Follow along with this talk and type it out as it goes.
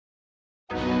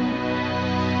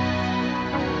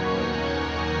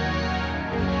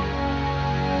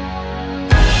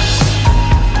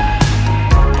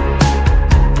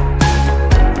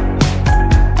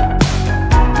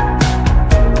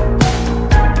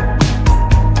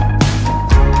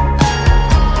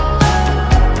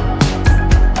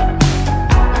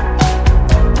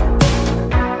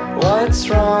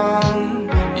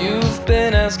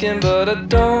asking, but I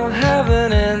don't have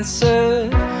an answer.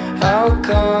 How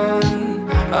come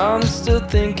I'm still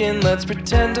thinking, let's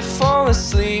pretend to fall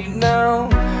asleep now.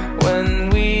 When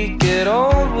we get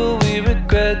old, will we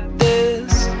regret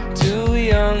this? Too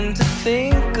young to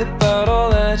think about all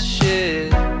that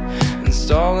shit. And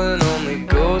stalling only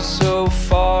goes so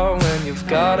far when you've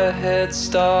got a head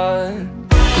start.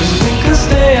 Cause we can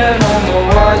stay at home or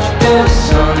watch the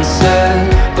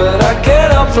sunset, but I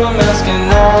can't help from asking,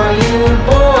 are you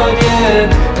bored yet?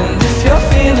 And if you're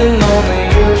feeling lonely,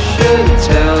 you should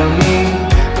tell me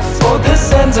before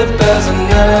this ends up as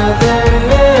another